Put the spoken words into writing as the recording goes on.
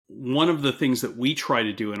one of the things that we try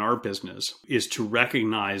to do in our business is to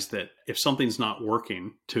recognize that if something's not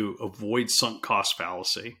working, to avoid sunk cost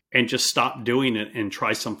fallacy and just stop doing it and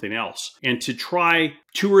try something else. And to try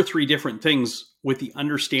 2 or 3 different things with the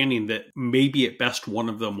understanding that maybe at best one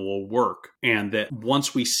of them will work. And that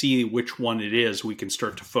once we see which one it is, we can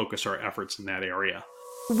start to focus our efforts in that area.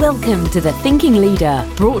 Welcome to The Thinking Leader,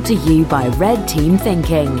 brought to you by Red Team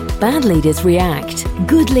Thinking. Bad leaders react,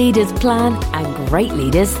 good leaders plan, and great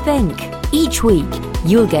leaders think. Each week,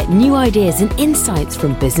 you'll get new ideas and insights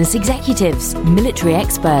from business executives, military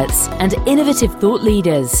experts, and innovative thought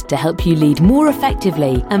leaders to help you lead more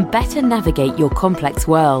effectively and better navigate your complex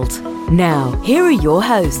world. Now, here are your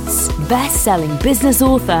hosts, best-selling business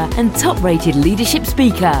author and top-rated leadership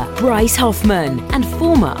speaker, Bryce Hoffman, and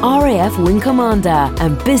former RAF Wing Commander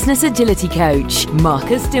and business agility coach,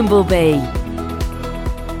 Marcus Dimbleby.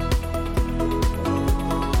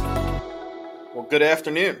 Well, good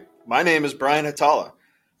afternoon. My name is Brian Hatala.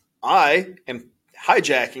 I am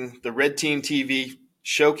hijacking the Red Team TV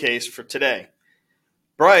showcase for today.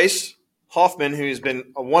 Bryce Hoffman, who has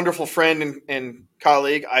been a wonderful friend and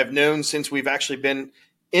colleague I've known since we've actually been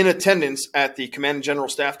in attendance at the Command and General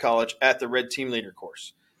Staff College at the Red Team Leader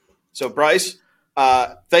course. So, Bryce,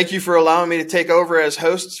 thank you for allowing me to take over as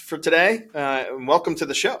host for today, and welcome to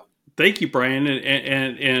the show. Thank you, Brian,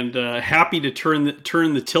 and happy to turn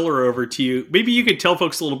the tiller over to you. Maybe you could tell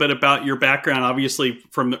folks a little bit about your background. Obviously,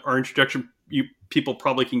 from our introduction, people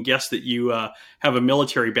probably can guess that you have a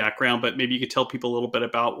military background, but maybe you could tell people a little bit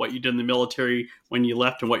about what you did in the military when you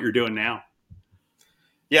left and what you're doing now.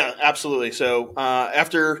 Yeah, absolutely. So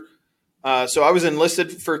so I was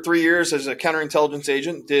enlisted for 3 years as a counterintelligence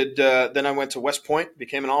agent. Then I went to West Point,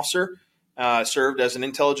 became an officer. Served as an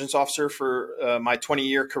intelligence officer for my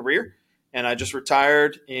 20-year career, and I just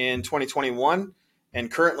retired in 2021. And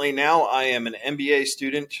currently now I am an MBA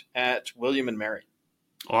student at William and Mary.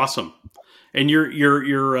 Awesome. And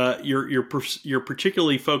you're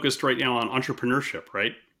particularly focused right now on entrepreneurship,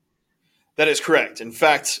 right? That is correct. In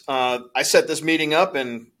fact, I set this meeting up,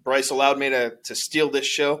 and Bryce allowed me to steal this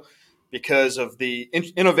show because of the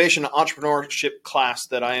innovation entrepreneurship class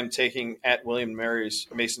that I am taking at William & Mary's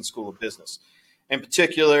Mason School of Business. In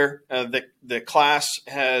particular, the class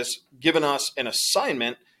has given us an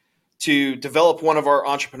assignment to develop one of our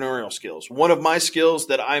entrepreneurial skills. One of my skills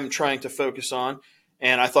that I'm trying to focus on,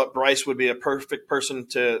 and I thought Bryce would be a perfect person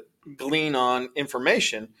to glean on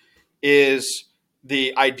information, is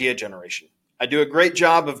the idea generation. I do a great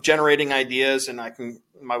job of generating ideas, and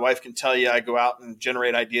my wife can tell you I go out and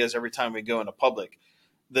generate ideas every time we go into public.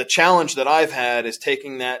 The challenge that I've had is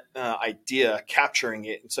taking that idea, capturing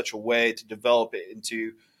it in such a way to develop it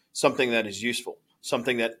into something that is useful,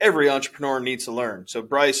 something that every entrepreneur needs to learn. So,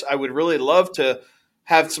 Bryce, I would really love to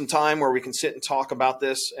have some time where we can sit and talk about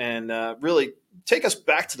this and really take us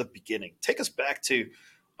back to the beginning. Take us back to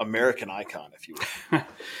American Icon, if you will.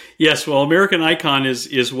 Yes, well, American Icon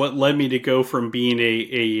is what led me to go from being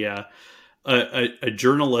a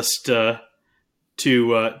journalist to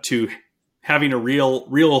having a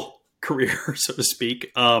real career, so to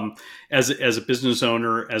speak, as a business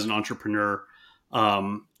owner, as an entrepreneur,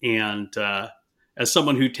 and as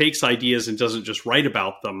someone who takes ideas and doesn't just write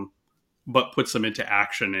about them, but puts them into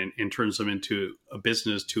action and turns them into a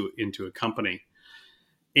business, into a company.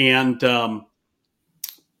 And the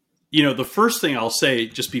first thing I'll say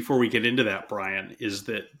just before we get into that, Brian, is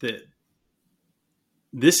that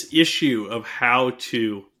this issue of how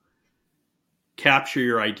to capture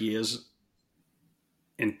your ideas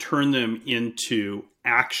and turn them into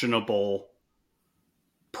actionable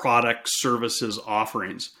products, services,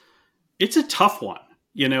 offerings, it's a tough one.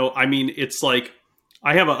 It's like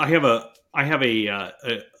I have a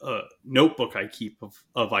notebook I keep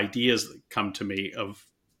of ideas that come to me, of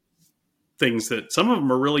things that some of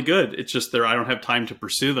them are really good. It's just I don't have time to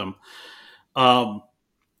pursue them.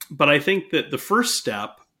 But I think that the first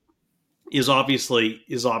step is obviously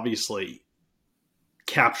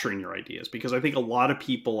capturing your ideas, because I think a lot of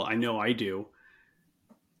people, I know I do,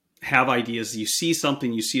 have ideas. You see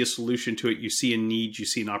something, you see a solution to it, you see a need, you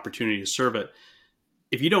see an opportunity to serve it.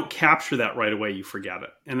 If you don't capture that right away, you forget it.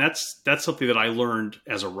 And that's something that I learned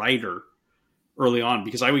as a writer early on,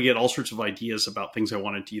 because I would get all sorts of ideas about things I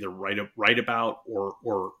wanted to either write about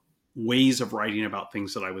or ways of writing about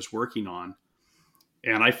things that I was working on.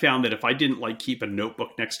 And I found that if I didn't keep a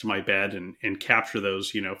notebook next to my bed and capture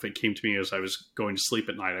those, if it came to me as I was going to sleep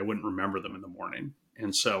at night, I wouldn't remember them in the morning.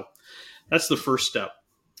 And so that's the first step.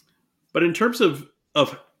 But in terms of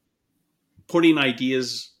putting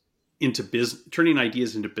ideas into turning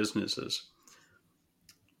ideas into businesses,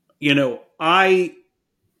 I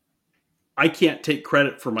I can't take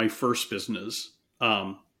credit for my first business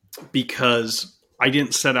because I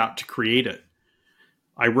didn't set out to create it.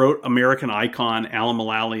 I wrote American Icon, Alan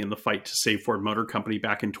Mulally, and the Fight to Save Ford Motor Company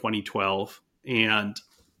back in 2012, and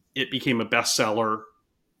it became a bestseller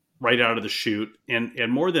right out of the chute. And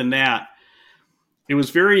more than that, it was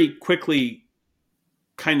very quickly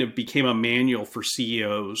kind of became a manual for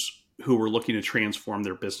CEOs who were looking to transform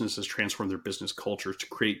their businesses, transform their business culture to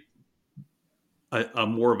create a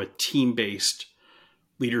more of a team-based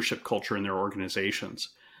leadership culture in their organizations.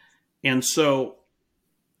 And so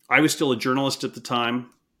I was still a journalist at the time.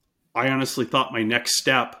 I honestly thought my next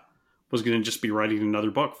step was going to just be writing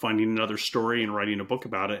another book, finding another story and writing a book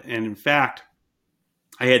about it. And in fact,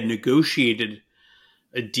 I had negotiated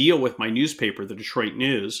a deal with my newspaper, the Detroit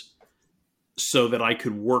News, so that I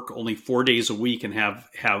could work only 4 days a week and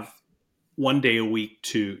have 1 day a week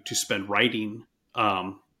to spend writing,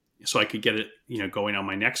 so I could get it, going on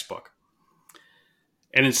my next book.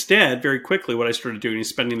 And instead, very quickly, what I started doing is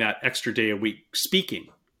spending that extra day a week speaking,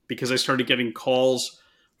 because I started getting calls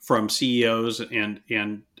from CEOs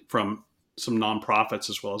and from some nonprofits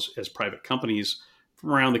as well as private companies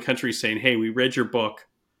from around the country saying, "Hey, we read your book.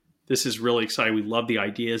 This is really exciting. We love the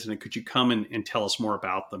ideas. And could you come and tell us more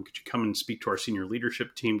about them? Could you come and speak to our senior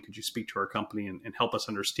leadership team? Could you speak to our company and help us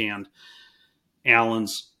understand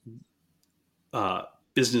Alan's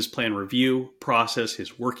business plan review process,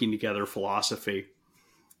 his working together philosophy,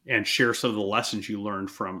 and share some of the lessons you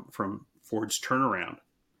learned from Ford's turnaround?"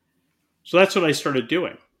 So that's what I started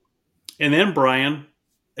doing. And then, Brian,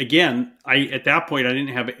 again, at that point, I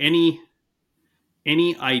didn't have any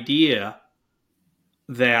idea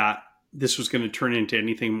that this was going to turn into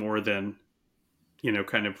anything more than,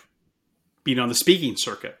 kind of being on the speaking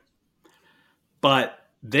circuit.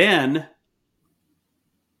 But then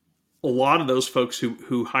a lot of those folks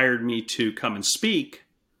who hired me to come and speak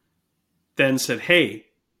then said, "Hey,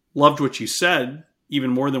 loved what you said, even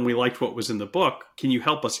more than we liked what was in the book. Can you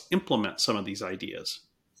help us implement some of these ideas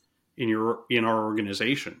in our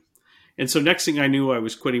organization?" And so next thing I knew, I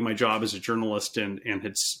was quitting my job as a journalist and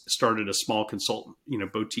had started a small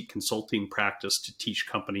boutique consulting practice to teach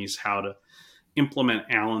companies how to implement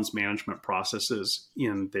Alan's management processes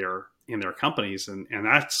in their companies. And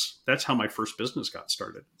that's how my first business got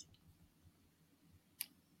started.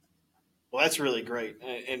 Well, that's really great.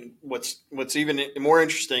 And what's even more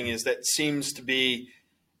interesting is that seems to be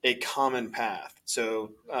a common path.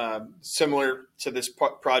 So similar to this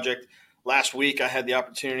project, last week I had the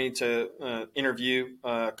opportunity to interview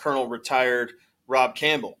Colonel retired Rob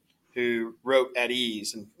Campbell, who wrote At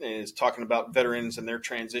Ease and is talking about veterans and their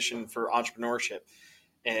transition for entrepreneurship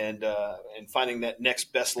and finding that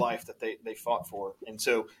next best life that they fought for. And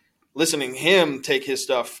so listening to him take his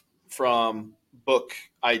stuff from book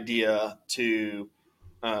idea to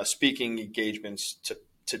speaking engagements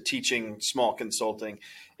to teaching small consulting,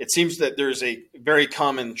 it seems that there's a very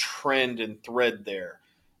common trend and thread there.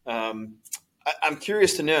 I'm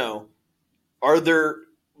curious to know,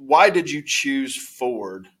 why did you choose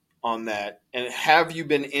Ford on that? And have you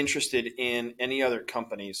been interested in any other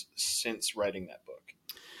companies since writing that book?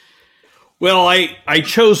 Well, I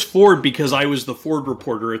chose Ford because I was the Ford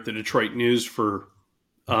reporter at the Detroit News for,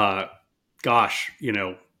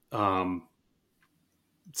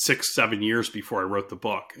 6-7 years before I wrote the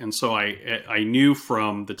book. And so I knew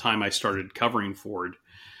from the time I started covering Ford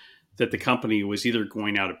that the company was either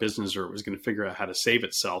going out of business or it was going to figure out how to save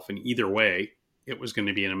itself. And either way, it was going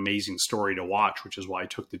to be an amazing story to watch, which is why I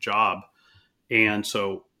took the job. And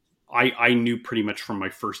so I knew pretty much from my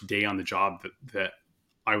first day on the job that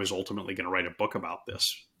I was ultimately going to write a book about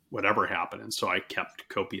this, whatever happened. And so I kept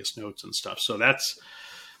copious notes and stuff. So that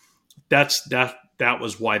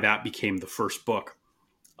was why that became the first book.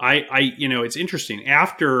 It's interesting.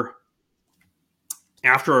 After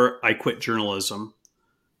I quit journalism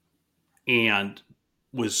and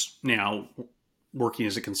was now working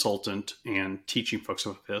as a consultant and teaching folks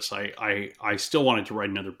about this, I still wanted to write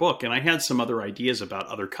another book, and I had some other ideas about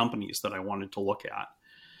other companies that I wanted to look at,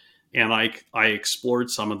 and I explored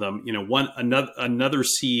some of them. Another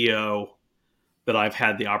CEO that I've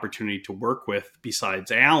had the opportunity to work with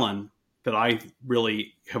besides Alan that I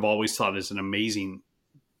really have always thought is an amazing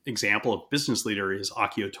example of business leader is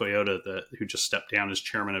Akio Toyoda, who just stepped down as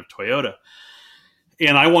chairman of Toyota.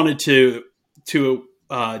 And I wanted to do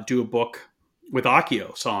a book with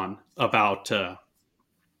Akio-san about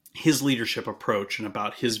his leadership approach and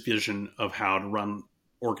about his vision of how to run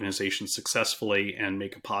organizations successfully and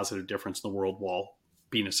make a positive difference in the world while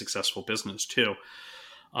being a successful business too.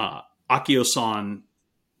 Akio-san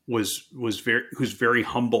who's very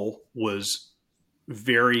humble, was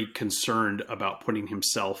very concerned about putting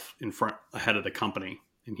himself in front ahead of the company.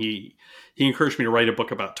 And he encouraged me to write a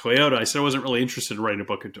book about Toyota. I said I wasn't really interested in writing a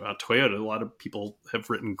book about Toyota. A lot of people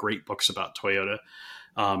have written great books about Toyota.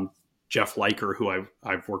 Jeff Liker, who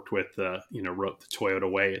I've worked with, wrote The Toyota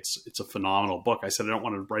Way. It's a phenomenal book. I said, I don't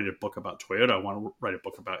want to write a book about Toyota. I want to write a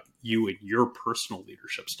book about you and your personal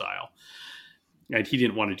leadership style. And he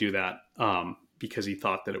didn't want to do that because he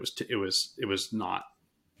thought that it was not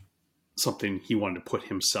something he wanted to put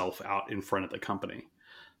himself out in front of the company.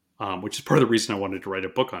 Which is part of the reason I wanted to write a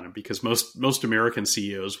book on it, because most American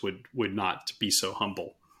CEOs would not be so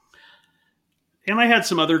humble. And I had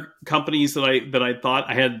some other companies that I thought,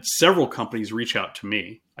 I had several companies reach out to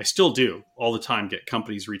me. I still do all the time, get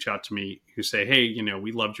companies reach out to me who say, hey,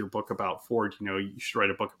 we loved your book about Ford. You should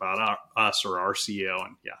write a book about us or our CEO.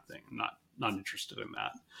 And I'm not interested in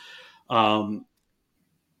that.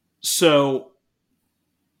 So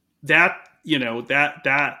that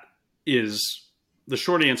is, the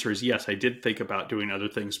short answer is yes, I did think about doing other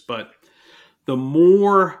things, but the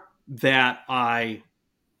more that I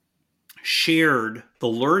shared the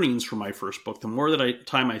learnings from my first book, the more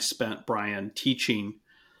time I spent, Brian, teaching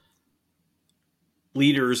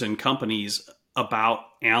leaders and companies about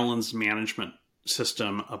Alan's management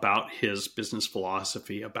system, about his business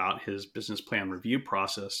philosophy, about his business plan review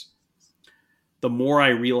process, the more I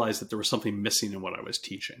realized that there was something missing in what I was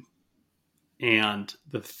teaching. And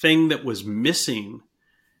the thing that was missing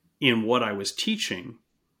in what I was teaching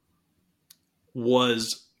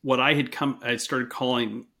was what I had started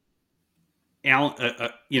calling Alan,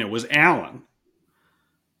 was Alan.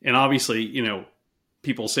 And obviously,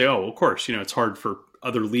 people say, oh, of course, it's hard for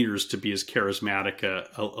other leaders to be as charismatic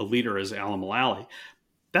a leader as Alan Mulally.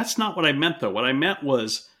 That's not what I meant, though. What I meant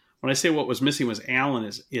was, when I say what was missing was Alan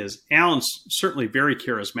is Alan's certainly very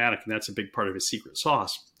charismatic, and that's a big part of his secret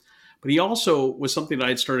sauce. But he also was something that I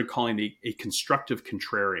had started calling a constructive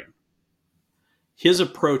contrarian. His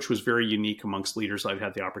approach was very unique amongst leaders I've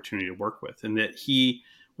had the opportunity to work with, in that he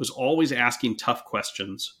was always asking tough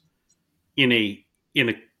questions in a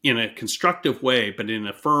constructive way, but in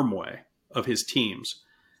a firm way of his teams.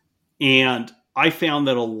 And I found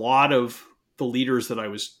that a lot of the leaders that I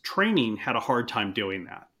was training had a hard time doing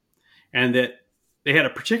that. And that they had a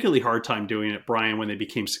particularly hard time doing it, Brian, when they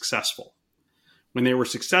became successful. When they were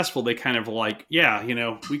successful, they kind of like,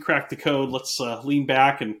 we cracked the code. Let's lean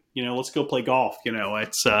back and, let's go play golf.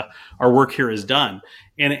 It's our work here is done.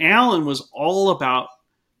 And Alan was all about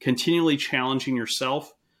continually challenging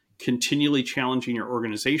yourself, continually challenging your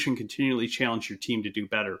organization, continually challenge your team to do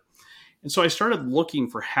better. And so I started looking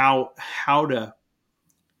for how to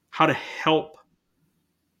help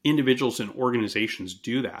individuals and organizations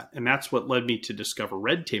do that. And that's what led me to discover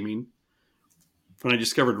red teaming. When I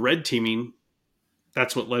discovered red teaming,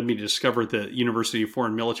 that's what led me to discover the University of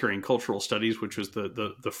Foreign Military and Cultural Studies, which was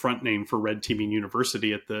the front name for Red Teaming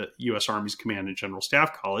University at the U.S. Army's Command and General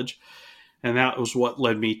Staff College. And that was what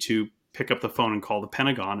led me to pick up the phone and call the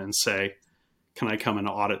Pentagon and say, can I come and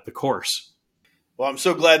audit the course? Well, I'm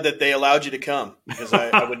so glad that they allowed you to come, because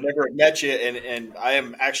I would never have met you, and I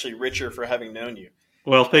am actually richer for having known you.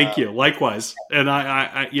 Well, thank you. Likewise. And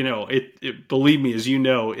I believe me, as you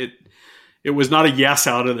know, it was not a yes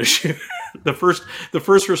out of the chute. The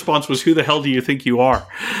first response was, who the hell do you think you are?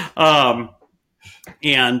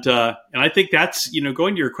 And I think that's,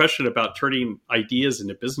 going to your question about turning ideas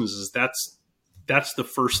into businesses, that's the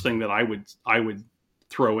first thing that I would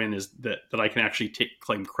throw in, is that I can actually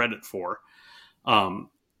claim credit for,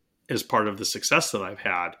 as part of the success that I've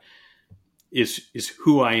had, is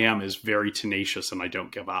who I am is very tenacious, and I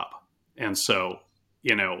don't give up. And so,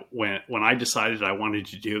 when I decided I wanted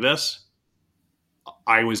to do this,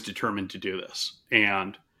 I was determined to do this.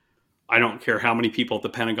 And I don't care how many people at the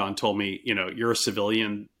Pentagon told me, you're a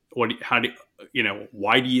civilian. Why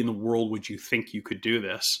in the world would you think you could do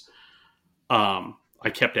this? I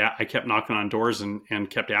kept knocking on doors and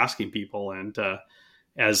kept asking people. And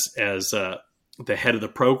as the head of the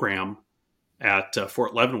program at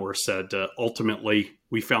Fort Leavenworth said, ultimately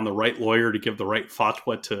we found the right lawyer to give the right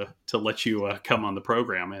fatwa to let you come on the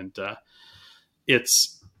program. And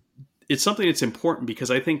it's something that's important,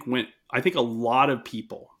 because I think a lot of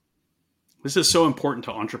people, this is so important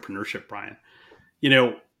to entrepreneurship, Brian.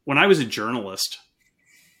 When I was a journalist,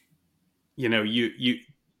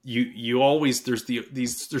 you always,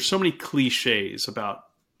 there's so many cliches about,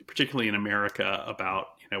 particularly in America, about,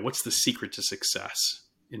 what's the secret to success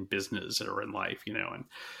in business or in life,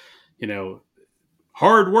 and,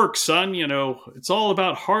 hard work, son, it's all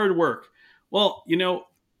about hard work. Well,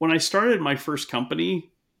 when I started my first company,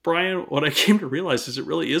 Brian, what I came to realize is it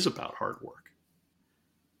really is about hard work.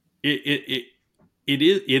 It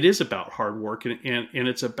it is about hard work, and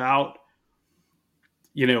it's about,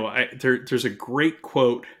 there's a great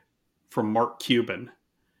quote from Mark Cuban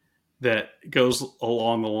that goes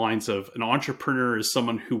along the lines of, an entrepreneur is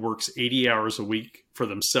someone who works 80 hours a week for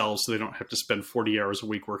themselves so they don't have to spend 40 hours a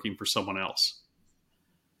week working for someone else.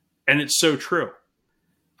 And it's so true.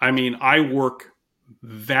 I mean, I work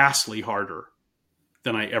vastly harder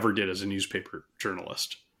than I ever did as a newspaper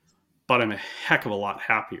journalist, but I'm a heck of a lot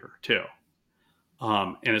happier too.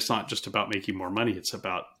 And it's not just about making more money. It's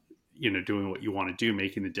about, doing what you want to do,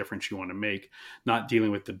 making the difference you want to make, not dealing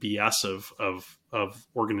with the BS of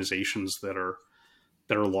organizations that are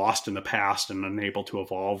lost in the past and unable to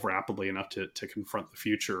evolve rapidly enough to confront the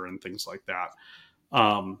future and things like that.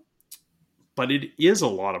 But it is a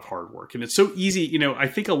lot of hard work, and it's so easy. I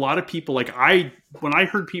think a lot of people, when I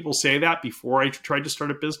heard people say that before I tried to start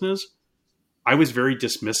a business, I was very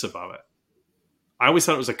dismissive of it. I always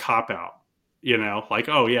thought it was a cop out,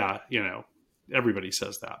 oh yeah, everybody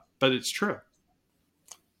says that, but it's true.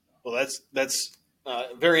 Well, that's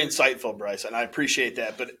very insightful, Bryce, and I appreciate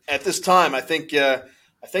that. But at this time, I think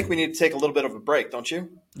we need to take a little bit of a break, don't you?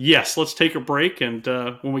 Yes, let's take a break, and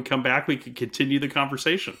when we come back, we can continue the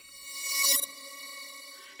conversation.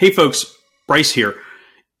 Hey, folks, Bryce here.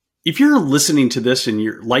 If you're listening to this and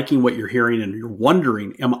you're liking what you're hearing and you're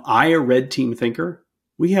wondering, am I a red team thinker?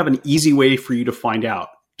 We have an easy way for you to find out.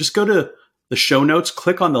 Just go to the show notes,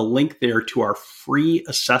 click on the link there to our free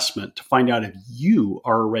assessment to find out if you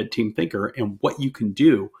are a red team thinker and what you can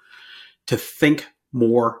do to think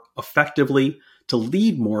more effectively, to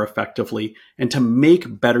lead more effectively, and to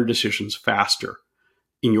make better decisions faster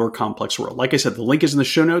in your complex world. Like I said, the link is in the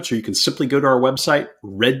show notes, or you can simply go to our website,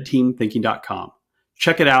 redteamthinking.com.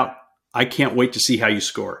 Check it out. I can't wait to see how you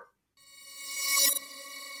score.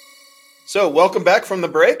 So welcome back from the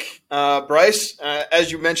break. Bryce,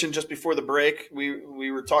 as you mentioned just before the break,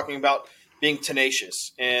 we were talking about being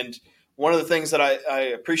tenacious. And one of the things that I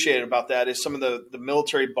appreciated about that is some of the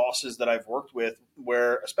military bosses that I've worked with,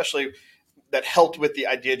 where especially that helped with the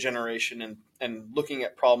idea generation and looking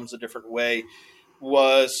at problems a different way,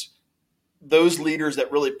 was those leaders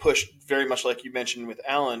that really pushed, very much like you mentioned with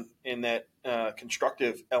Alan, in that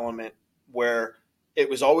constructive element where it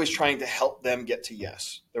was always trying to help them get to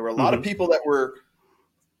yes. There were a lot of people that were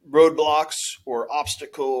roadblocks or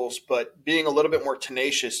obstacles, but being a little bit more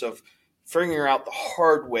tenacious of figuring out the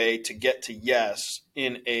hard way to get to yes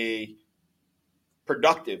in a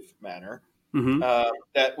productive manner.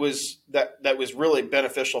 That was really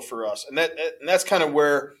beneficial for us. And that's kind of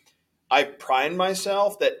where I pride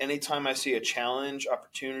myself, that anytime I see a challenge,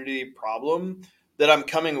 opportunity, problem, that I'm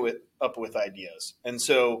coming up with ideas. And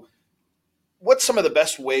so what's some of the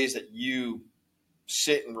best ways that you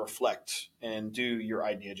sit and reflect and do your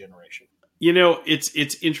idea generation?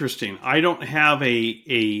 It's interesting. I don't have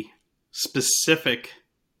a specific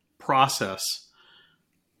process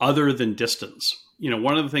other than distance.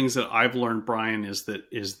 One of the things that I've learned, Brian, is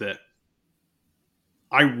that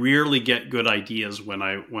I rarely get good ideas when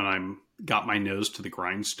I'm got my nose to the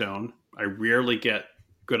grindstone. I rarely get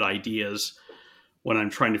good ideas when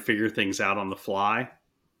I'm trying to figure things out on the fly.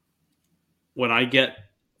 When I get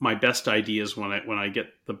my best ideas, when I get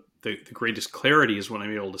the greatest clarity, is when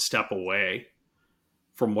I'm able to step away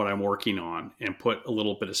from what I'm working on and put a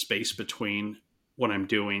little bit of space between what I'm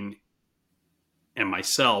doing and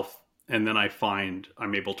myself. And then I find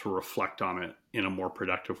I'm able to reflect on it in a more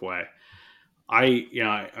productive way.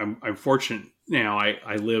 I'm fortunate now.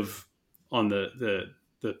 I live on the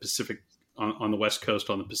Pacific, on the West Coast,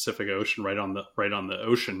 on the Pacific Ocean, right on the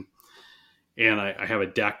ocean. And I have a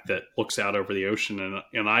deck that looks out over the ocean,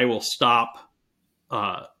 and I will stop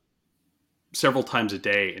several times a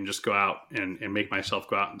day and just go out and make myself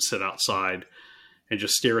go out and sit outside and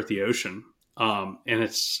just stare at the ocean. And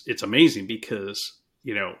it's amazing because,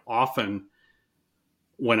 often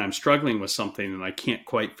when I'm struggling with something and I can't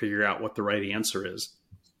quite figure out what the right answer is,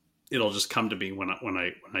 it'll just come to me when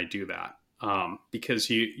I do that. Because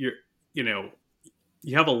you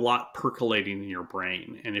have a lot percolating in your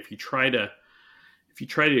brain. And if you try to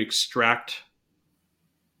extract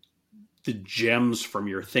the gems from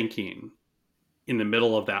your thinking in the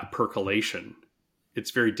middle of that percolation,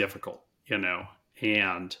 it's very difficult,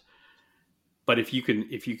 but if you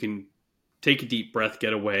can take a deep breath,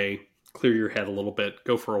 get away, clear your head a little bit,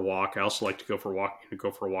 go for a walk. I also like to go for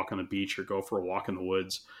a walk on the beach or go for a walk in the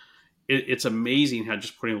woods. It's amazing how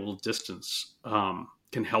just putting a little distance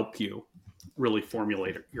can help you really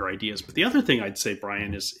formulate your ideas. But the other thing I'd say,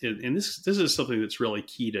 Brian, is, and this is something that's really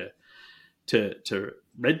key to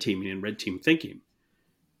red teaming and red team thinking,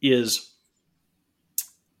 is,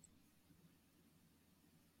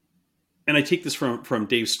 and I take this from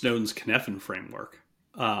Dave Snowden's Cynefin framework,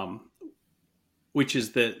 which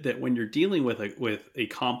is that when you're dealing with a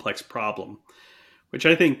complex problem, which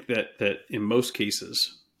I think that in most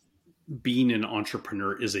cases, being an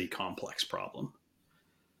entrepreneur is a complex problem.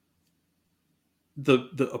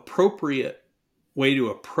 The appropriate way to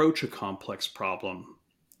approach a complex problem,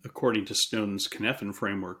 according to Snowden's Cynefin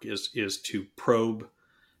framework, is to probe,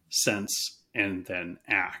 sense, and then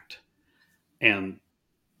act. And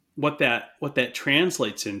what that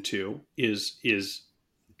translates into is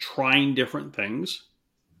trying different things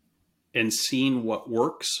and seeing what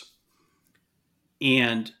works,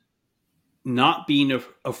 and not being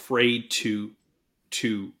afraid to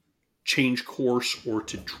change course or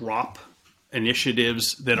to drop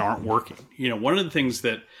initiatives that aren't working. One of the things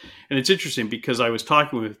that, and it's interesting because I was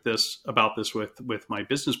talking about this with my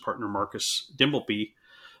business partner, Marcus Dimbleby,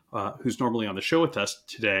 who's normally on the show with us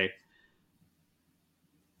today.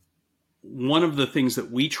 One of the things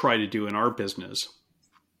that we try to do in our business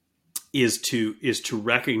is to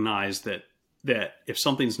recognize that if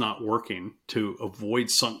something's not working, to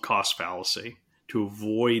avoid sunk cost fallacy, to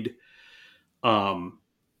avoid,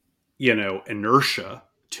 inertia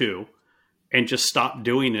too, and just stop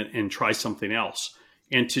doing it and try something else,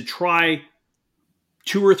 and to try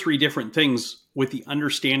 2 or 3 different things with the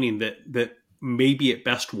understanding that maybe at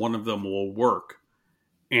best one of them will work,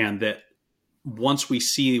 and that once we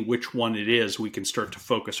see which one it is, we can start to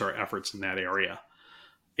focus our efforts in that area.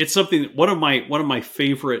 It's something, one of my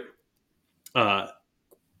favorite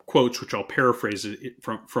quotes, which I'll paraphrase it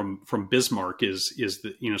from Bismarck, is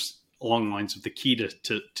that, along the lines of the key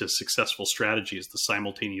to successful strategy is the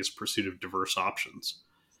simultaneous pursuit of diverse options.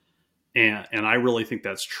 And I really think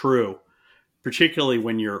that's true, particularly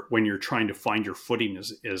when you're trying to find your footing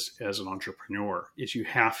as an entrepreneur, is you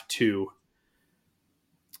have to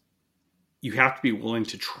be willing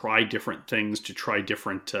to try different things, to try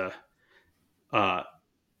different, to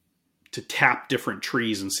tap different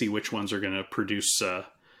trees and see which ones are going to produce,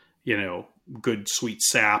 good sweet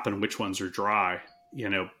sap and which ones are dry,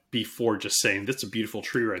 before just saying, that's a beautiful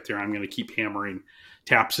tree right there, I'm going to keep hammering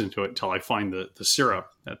taps into it until I find the syrup.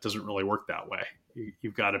 That doesn't really work that way.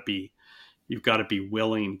 You've got to be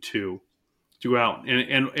willing to go out.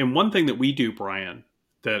 And one thing that we do, Brian,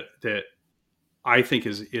 that I think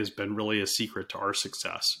has been really a secret to our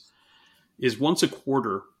success, is once a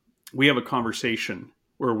quarter, we have a conversation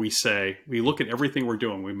where we look at everything we're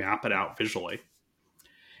doing, we map it out visually,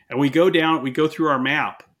 and we go through our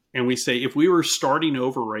map and we say, if we were starting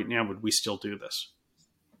over right now, would we still do this?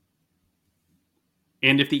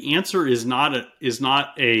 And if the answer is not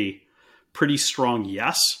a pretty strong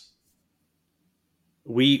yes,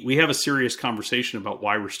 we have a serious conversation about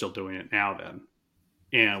why we're still doing it now then.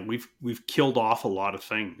 And we've killed off a lot of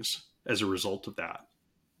things as a result of that.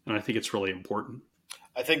 And I think it's really important.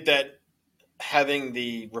 I think that having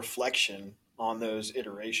the reflection on those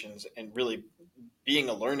iterations and really being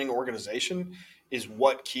a learning organization is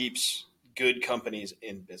what keeps good companies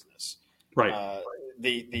in business. Right.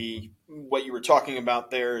 The what you were talking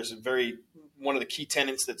about there is one of the key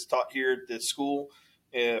tenets that's taught here at the school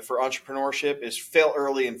for entrepreneurship is fail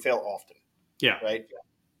early and fail often. Yeah. Right.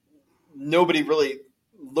 Nobody really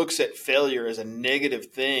looks at failure as a negative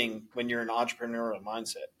thing when you're in an entrepreneurial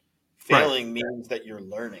mindset. Failing means that you're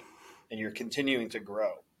learning and you're continuing to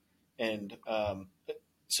grow. And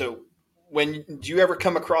so do you ever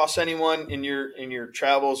come across anyone in your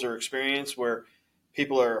travels or experience where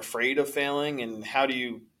people are afraid of failing, and how do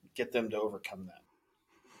you get them to overcome that?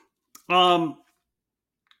 I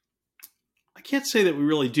can't say that we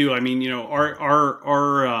really do. I mean,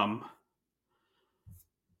 our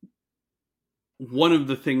one of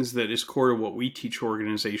the things that is core to what we teach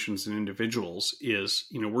organizations and individuals is,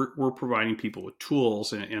 we're providing people with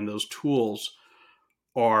tools, and those tools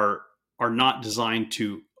are not designed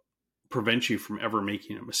to prevent you from ever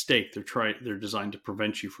making a mistake. They're designed to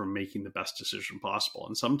prevent you from making the best decision possible.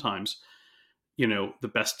 And sometimes,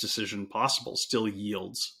 the best decision possible still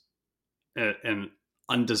yields an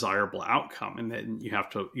undesirable outcome. And then you have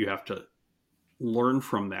to learn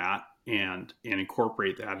from that and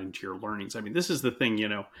incorporate that into your learnings. I mean, this is the thing,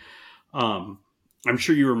 I'm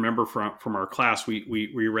sure you remember from our class,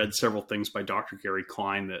 we read several things by Dr. Gary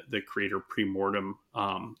Klein, the creator of Premortem,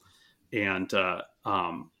 and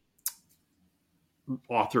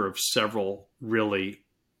author of several really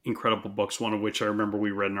incredible books, one of which I remember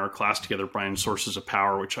we read in our class together, Brian, Sources of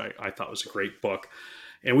Power, which I thought was a great book.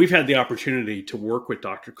 And we've had the opportunity to work with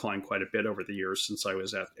Dr. Klein quite a bit over the years since I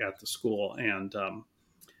was at the school. And,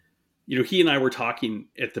 he and I were talking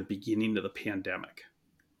at the beginning of the pandemic,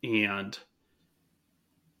 and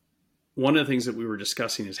one of the things that we were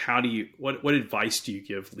discussing is what advice do you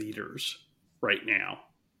give leaders right now?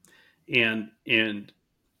 And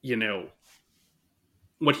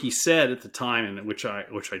what he said at the time, and which I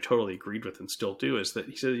totally agreed with and still do, is that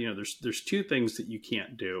he said, there's two things that you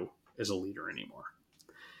can't do as a leader anymore.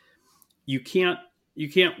 You can't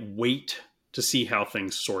wait to see how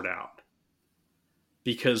things sort out,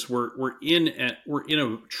 because we're in a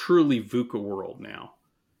truly VUCA world now,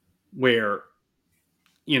 where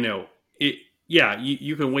you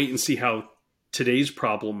can wait and see how today's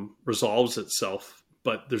problem resolves itself,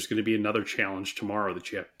 but there's going to be another challenge tomorrow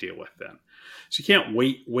that you have to deal with then. So you can't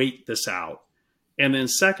wait this out. And then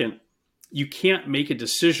second, you can't make a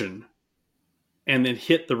decision and then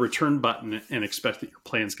hit the return button and expect that your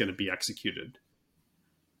plan is going to be executed,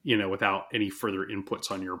 without any further inputs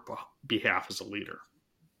on your behalf as a leader.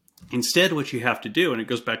 Instead, what you have to do, and it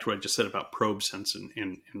goes back to what I just said about probe, sense,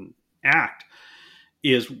 and act,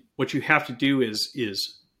 is what you have to do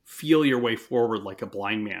is feel your way forward like a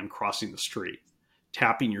blind man crossing the street,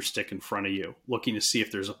 tapping your stick in front of you, looking to see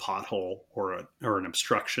if there's a pothole or an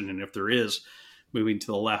obstruction. And if there is, moving to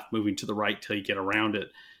the left, moving to the right till you get around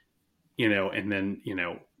it, and then,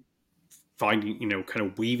 finding, kind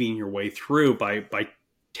of weaving your way through by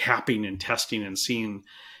tapping and testing and seeing.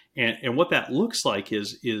 And what that looks like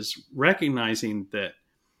is recognizing that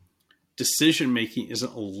decision-making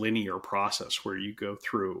isn't a linear process where you go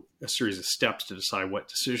through a series of steps to decide what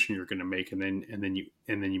decision you're going to make. And then you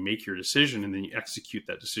make your decision, and then you execute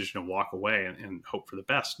that decision and walk away and hope for the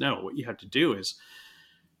best. No, what you have to do is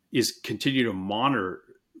continue to monitor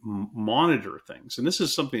things. And this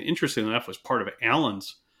is something interesting enough was part of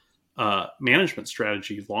Alan's management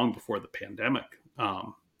strategy long before the pandemic.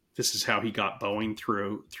 This is how he got Boeing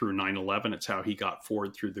through 9/11. It's how he got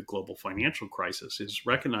Ford through the global financial crisis, is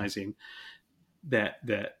recognizing that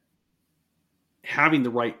having the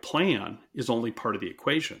right plan is only part of the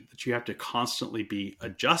equation, that you have to constantly be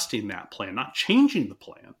adjusting that plan, not changing the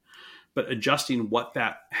plan, but adjusting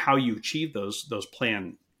how you achieve those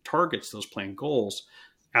plan targets, those plan goals,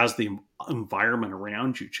 as the environment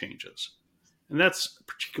around you changes. And that's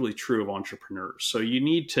particularly true of entrepreneurs. So you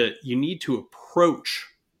need to approach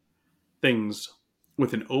things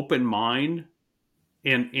with an open mind,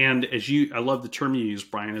 and I love the term you use,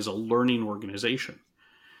 Brian, as a learning organization.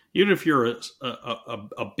 Even if you're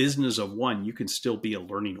a business of one, you can still be a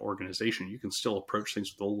learning organization. You can still approach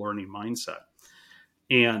things with a learning mindset.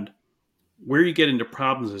 And where you get into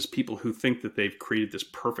problems is people who think that they've created this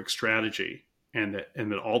perfect strategy, and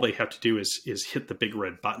that all they have to do is hit the big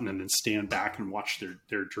red button and then stand back and watch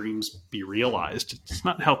their dreams be realized. It's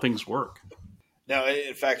not how things work. Now,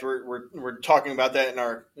 in fact, we're talking about that in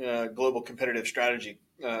our global competitive strategy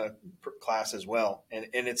class as well. And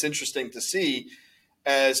it's interesting to see,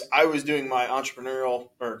 as I was doing my internship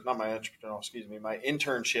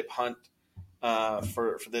hunt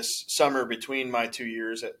for this summer between my 2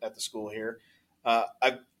 years at the school here,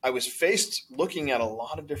 I was faced looking at a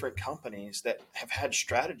lot of different companies that have had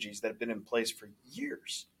strategies that have been in place for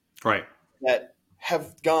years, right, that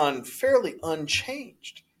have gone fairly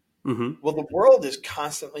unchanged. Mm-hmm. Well, the world is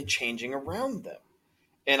constantly changing around them.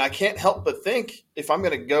 And I can't help but think, if I'm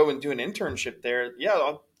going to go and do an internship there, yeah,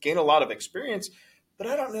 I'll gain a lot of experience, but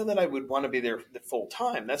I don't know that I would want to be there full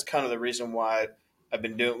time. That's kind of the reason why I've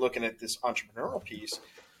been looking at this entrepreneurial piece,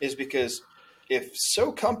 is because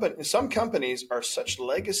some companies are such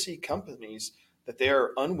legacy companies that they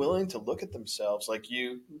are unwilling to look at themselves, like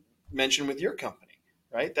you mentioned with your company,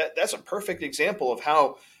 right? That's a perfect example of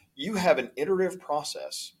how you have an iterative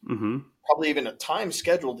process, mm-hmm. probably even a time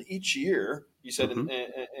scheduled each year. You said mm-hmm.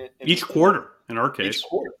 in each quarter, in our case. Each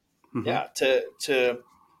quarter. Mm-hmm. Yeah, to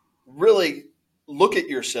really look at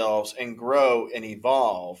yourselves and grow and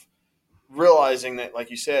evolve, realizing that,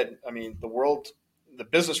 like you said, I mean, the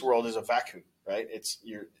business world is a vacuum, right?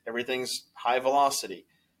 Everything's high velocity.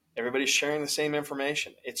 Everybody's sharing the same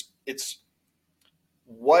information. It's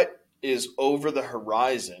what is over the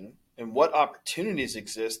horizon and what opportunities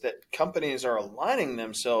exist that companies are aligning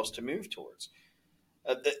themselves to move towards.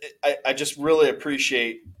 I just really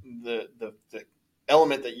appreciate the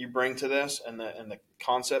element that you bring to this and the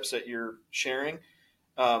concepts that you're sharing.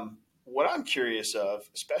 What I'm curious of,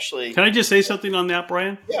 especially... Can I just say something on that,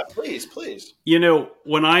 Brian? Yeah, please.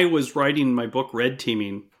 When I was writing my book, Red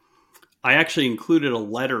Teaming, I actually included a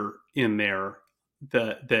letter in there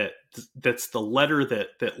that's the letter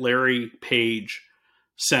that Larry Page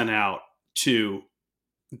sent out to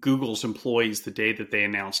Google's employees the day that they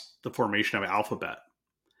announced the formation of Alphabet.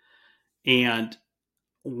 And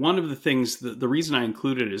one of the things, the reason I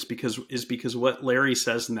included it is because what Larry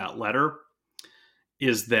says in that letter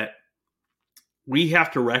is that we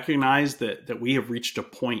have to recognize that we have reached a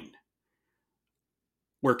point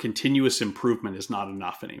where continuous improvement is not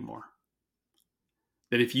enough anymore.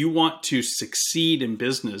 That if you want to succeed in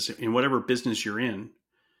business, in whatever business you're in,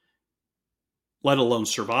 let alone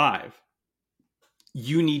survive,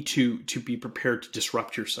 you need to be prepared to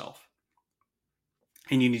disrupt yourself.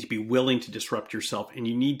 And you need to be willing to disrupt yourself. And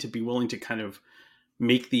you need to be willing to kind of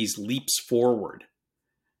make these leaps forward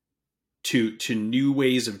to new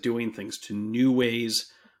ways of doing things, to new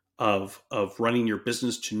ways of running your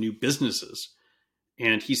business, to new businesses.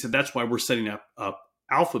 And he said that's why we're setting up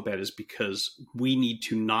Alphabet, is because we need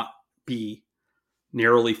to not be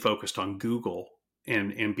narrowly focused on Google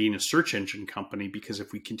and being a search engine company, because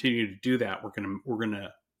if we continue to do that,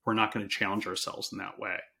 we're not going to challenge ourselves in that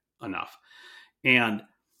way enough. And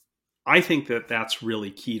I think that that's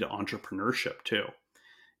really key to entrepreneurship too,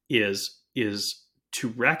 is to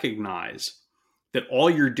recognize that all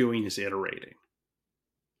you're doing is iterating.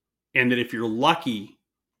 And that if you're lucky,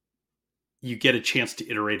 you get a chance to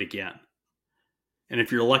iterate again. And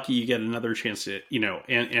if you're lucky, you get another chance to,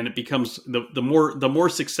 and it becomes the more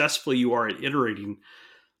successful you are at iterating,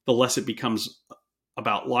 the less it becomes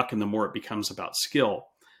about luck and the more it becomes about skill.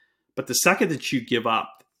 But the second that you give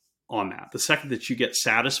up on that, the second that you get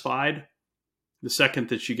satisfied, the second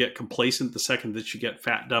that you get complacent, the second that you get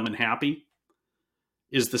fat, dumb, and happy,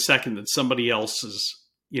 is the second that somebody else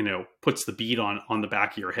puts the beat on the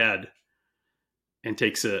back of your head and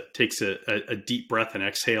takes a deep breath and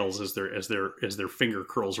exhales as their finger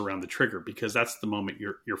curls around the trigger, because that's the moment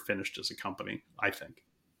you're finished as a company, I think.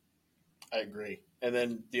 I agree. And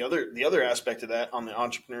then the other aspect of that on the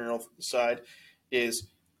entrepreneurial side is,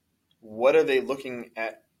 what are they looking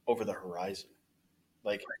at over the horizon?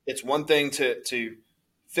 Like, it's one thing to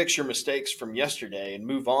fix your mistakes from yesterday and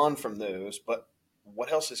move on from those, but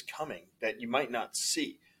what else is coming that you might not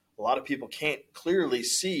see? A lot of people can't clearly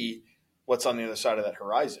see what's on the other side of that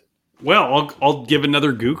horizon. Well, I'll give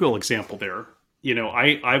another Google example there.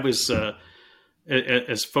 I was,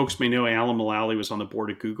 as folks may know, Alan Mulally was on the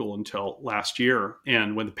board of Google until last year.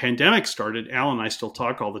 And when the pandemic started, Alan and I still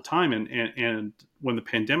talk all the time. And when the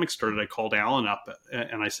pandemic started, I called Alan up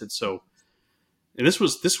and I said, and this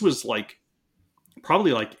was like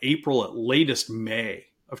probably like April, at latest May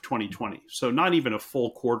of 2020. So not even a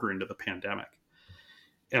full quarter into the pandemic.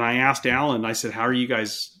 And I asked Alan, I said, how are you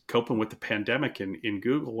guys coping with the pandemic in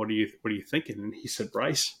Google? What are you thinking? And he said,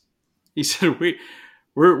 Bryce, he said,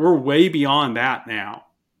 we're way beyond that now.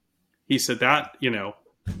 He said that,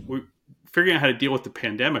 we're figuring out how to deal with the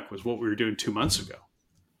pandemic was what we were doing 2 months ago.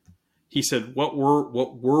 He said, what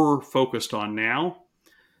we're focused on now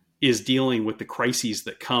is dealing with the crises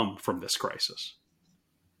that come from this crisis.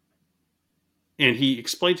 And he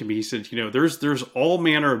explained to me, he said, there's all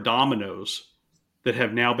manner of dominoes that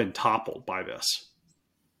have now been toppled by this.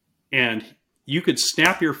 And you could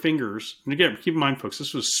snap your fingers. And again, keep in mind, folks,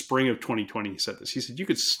 this was spring of 2020. He said this. He said, you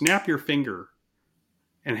could snap your finger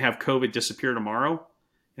and have COVID disappear tomorrow,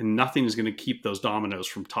 and nothing is going to keep those dominoes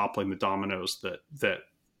from toppling the dominoes that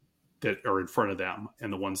are in front of them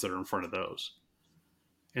and the ones that are in front of those.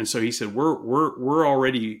 And so he said, we're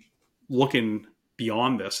already looking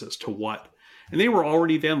beyond this as to what, and they were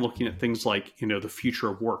already then looking at things like, the future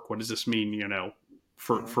of work. What does this mean,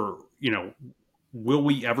 for will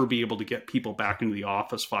we ever be able to get people back into the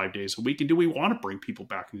office 5 days a week? And do we want to bring people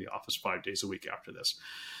back into the office 5 days a week after this?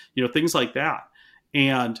 Things like that.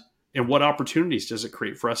 And what opportunities does it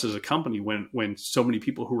create for us as a company when so many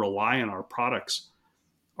people who rely on our products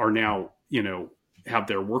are now, have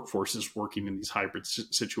their workforces working in these hybrid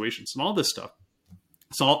situations and all this stuff.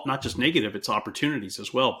 It's all not just negative, it's opportunities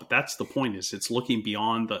as well. But that's the point, is it's looking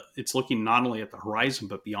not only at the horizon,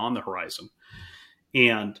 but beyond the horizon.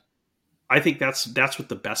 And I think that's what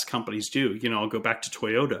the best companies do. I'll go back to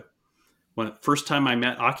Toyota. When first time I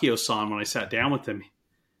met Akio-san, when I sat down with him,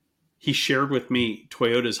 he shared with me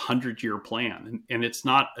Toyota's 100-year plan. And it's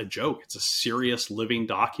not a joke. It's a serious living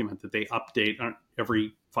document that they update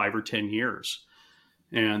every 5 or 10 years.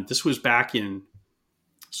 And this was back in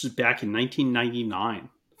 1999,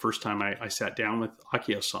 the first time I sat down with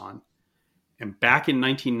Akio-san. And back in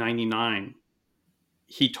 1999,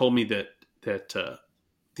 he told me that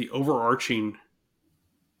the overarching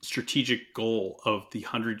strategic goal of the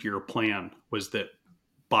 100-year plan was that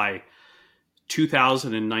by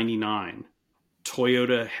 2099,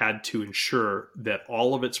 Toyota had to ensure that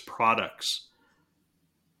all of its products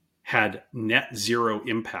had net zero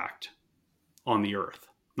impact on the earth,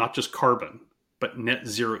 not just carbon, but net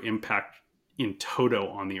zero impact in toto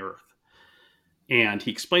on the earth. And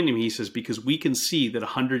he explained to me, he says, because we can see that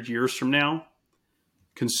 100 years from now,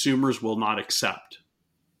 consumers will not accept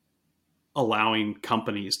allowing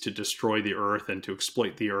companies to destroy the earth and to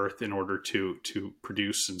exploit the earth in order to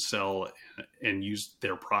produce and sell and use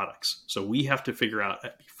their products. So we have to figure out,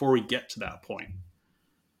 before we get to that point,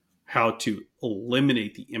 how to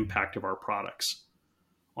eliminate the impact of our products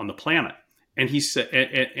on the planet. And he said,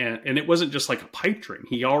 and it wasn't just like a pipe dream.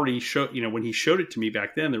 He already showed, when he showed it to me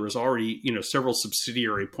back then, there was already, several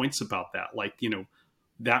subsidiary points about that. Like,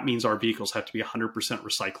 that means our vehicles have to be 100%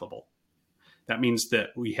 recyclable. That means that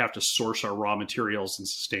we have to source our raw materials in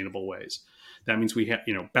sustainable ways. That means we have,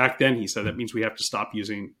 back then he said, that means we have to stop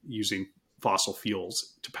using fossil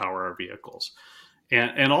fuels to power our vehicles.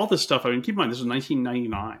 And all this stuff, I mean, keep in mind, this was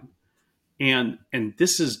 1999. And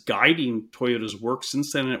this is guiding Toyota's work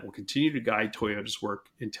since then, and it will continue to guide Toyota's work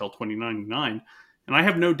until 2099. And I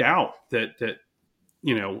have no doubt that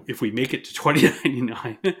if we make it to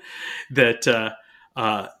 2099, that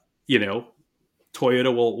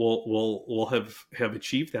Toyota will have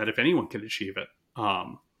achieved that, if anyone can achieve it.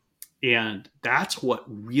 And that's what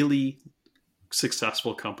really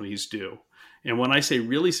successful companies do. And when I say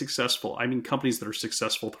really successful, I mean companies that are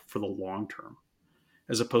successful for the long term,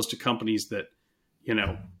 as opposed to companies that,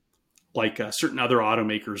 like certain other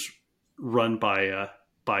automakers run by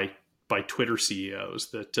Twitter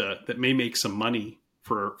CEOs that may make some money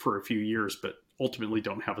for a few years, but ultimately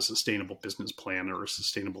don't have a sustainable business plan or a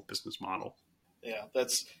sustainable business model. Yeah,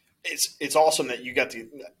 it's awesome that you got to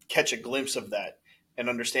catch a glimpse of that and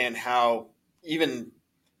understand how even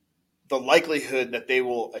the likelihood that they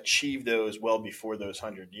will achieve those well before those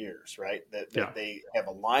 100 years, right? That they have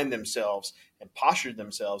aligned themselves and postured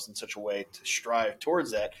themselves in such a way to strive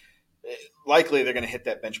towards that. Likely they're going to hit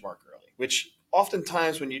that benchmark early, which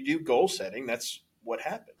oftentimes when you do goal setting, that's what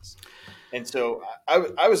happens. And so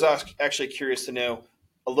I was actually curious to know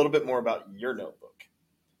a little bit more about your notebook.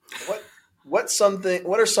 What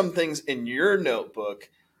are some things in your notebook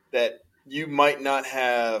that you might not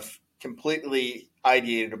have completely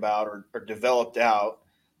ideated about or developed out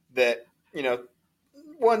that,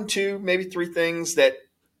 1, 2, maybe 3 things that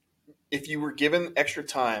if you were given extra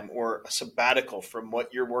time or a sabbatical from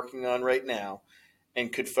what you're working on right now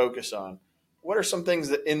and could focus on, what are some things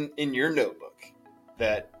that in your notebook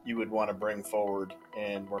that you would want to bring forward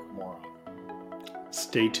and work more on?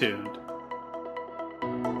 Stay tuned.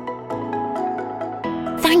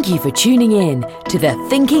 Thank you for tuning in to The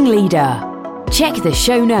Thinking Leader. Check the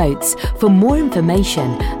show notes for more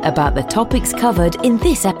information about the topics covered in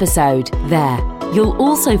this episode. There, you'll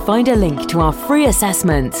also find a link to our free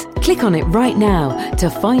assessment. Click on it right now to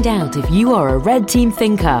find out if you are a Red Team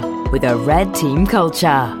thinker with a Red Team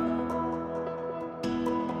culture.